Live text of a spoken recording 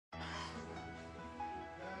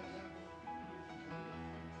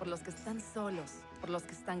por los que están solos, por los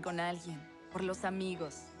que están con alguien, por los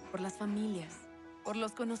amigos, por las familias, por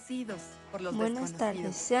los conocidos, por los Buenas desconocidos.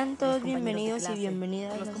 tardes, sean por los todos compañeros de bienvenidos y clase, bienvenidas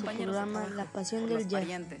por los a su compañeros de programa trabajo, La Pasión por del los Jazz.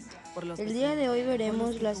 parientes, por los El día de hoy vecinos, por los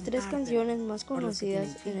veremos que las tres comparten, canciones más por los que tienen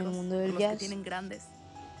conocidas en el chicos, mundo por del los que jazz. tienen grandes,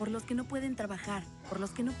 por los que no pueden trabajar, por los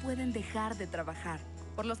que no pueden dejar de trabajar,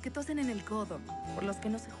 por los que tosen en el codo, por los que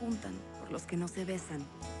no se juntan, por los que no se besan,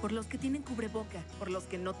 por los que tienen cubreboca, por los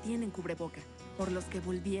que no tienen cubreboca, por los que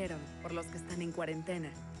volvieron, por los que están en cuarentena,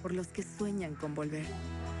 por los que sueñan con volver,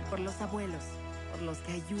 por los abuelos, por los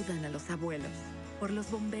que ayudan a los abuelos, por los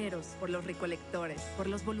bomberos, por los recolectores, por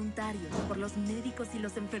los voluntarios, por los médicos y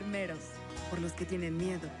los enfermeros, por los que tienen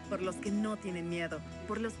miedo, por los que no tienen miedo,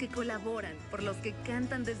 por los que colaboran, por los que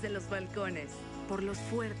cantan desde los balcones, por los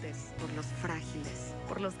fuertes, por los frágiles,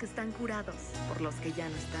 por los que están curados, por los que ya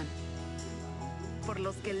no están, por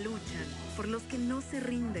los que luchan, por los que no se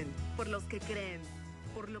rinden, por los que creen,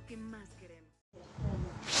 por lo que más queremos.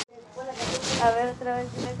 A ver otra vez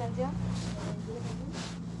una canción.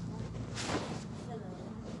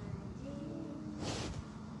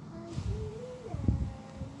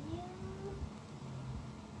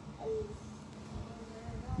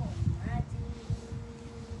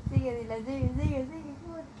 Sigue, dile, sigue.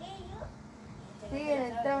 ¿Por qué yo? Sigue en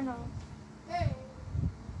el tono.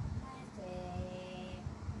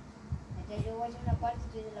 Yo voy a hacer una parte y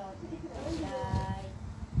tú de la otra. Like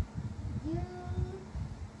you,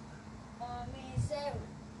 mommy say,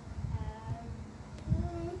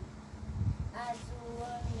 I saw a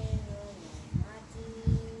mirror, Mati.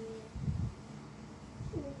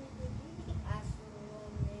 I saw a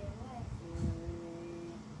mirror,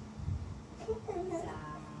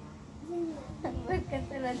 Voy a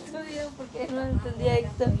cantar al tuyo porque no entendía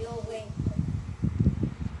esto. yo, güey.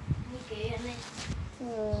 Ni que viene.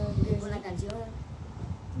 Una canción.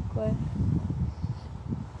 ¿Cuál?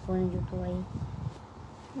 Pon en YouTube ahí.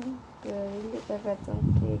 Pero dile al ratón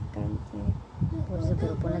que cante. Por eso,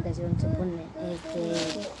 pero pon la canción, se pone,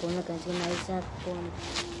 pon la canción a esa, pon,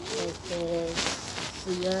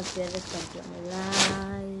 si lloras pierdes canciones,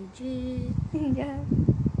 like, Ya.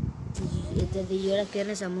 si lloras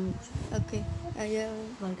pierdes Among Us. Ok, allá.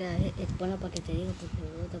 Porque, ponla para que te diga, porque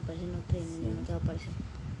luego te aparece en otro y no te va a aparecer.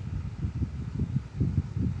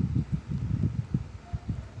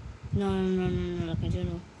 No, la canción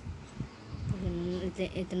no, porque no,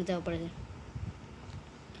 este no te va a aparecer.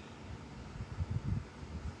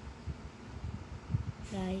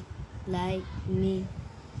 Like me.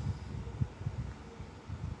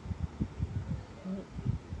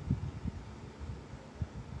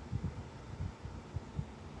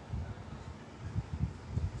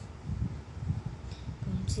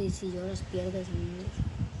 Si lloras pierdes amigos.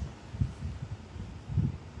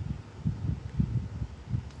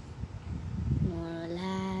 No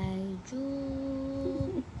like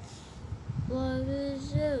you. What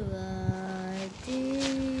is it like?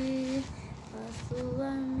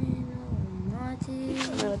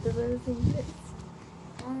 No te puedes inglés.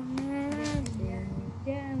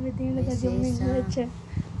 Ya, me tiene la canción bien hecha.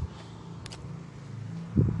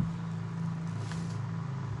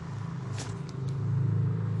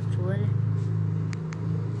 Suele.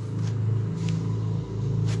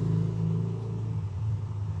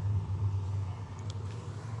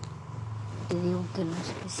 Te digo que no es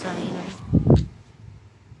pesada.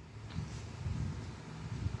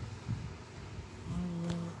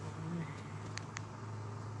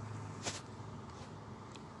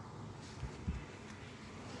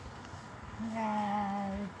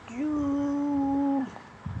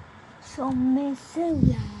 Son meses.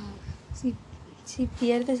 Si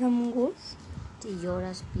pierdes Among Us, Si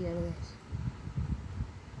lloras pierdes.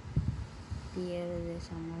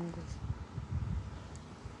 Pierdes Among Us.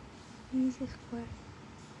 y dices cuál.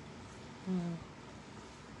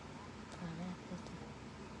 A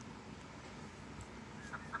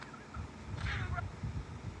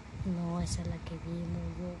ver, no, esa es la que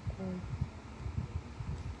vimos, loco.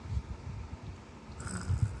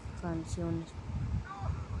 Canciones.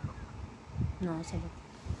 No, esa no.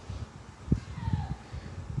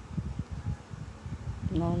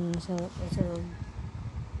 No, esa no.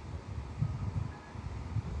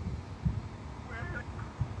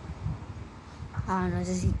 No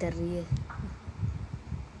sé si te ríes.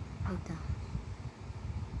 Ahí está.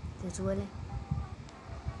 ¿Te suele?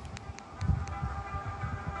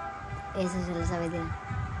 Esa se la sabe de él.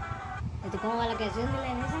 ¿Cómo va la canción de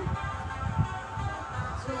la mesa?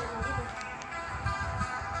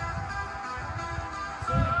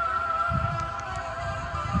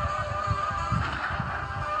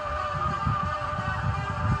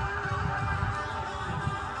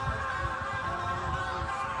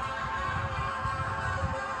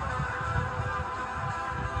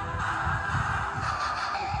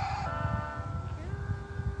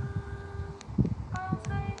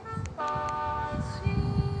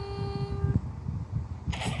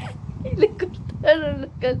 Le cortaron la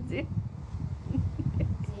canción.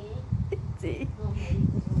 Sí.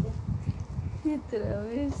 Y otra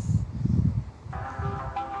vez.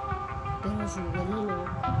 Pero subirlo.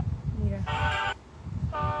 Mira.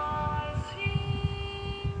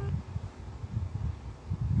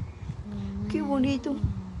 Qué bonito.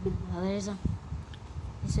 A ver esa.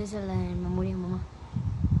 Esa es la de memoria, mamá.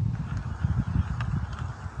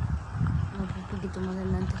 No, un poquito más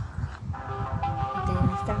adelante.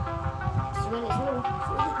 Ahí está. Súbele, súbele.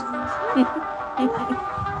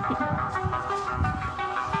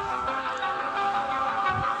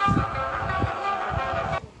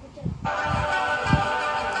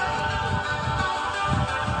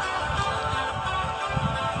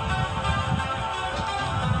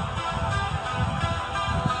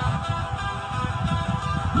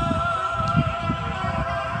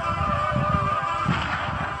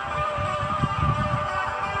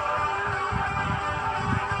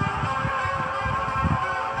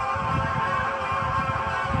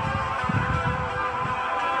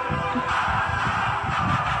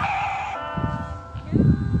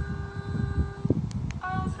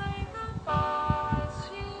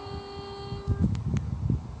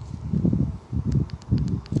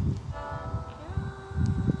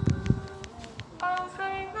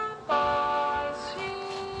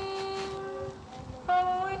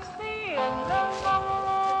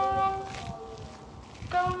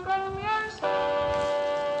 Don't blame yourself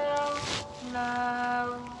now,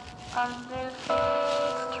 and if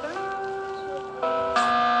it's true, I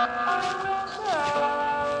will tell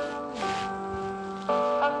you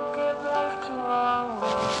and give life to our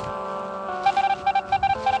world.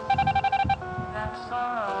 That's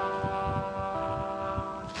all.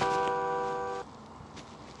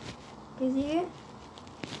 ¿Qué sigue?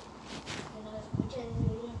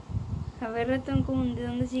 A ver, ratón, ¿de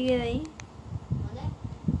dónde sigue de ahí?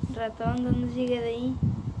 Ratón, ¿dónde sigue de ahí?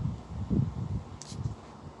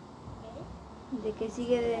 ¿De qué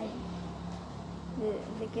sigue de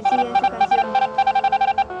qué sigue esta canción?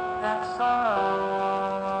 That's all.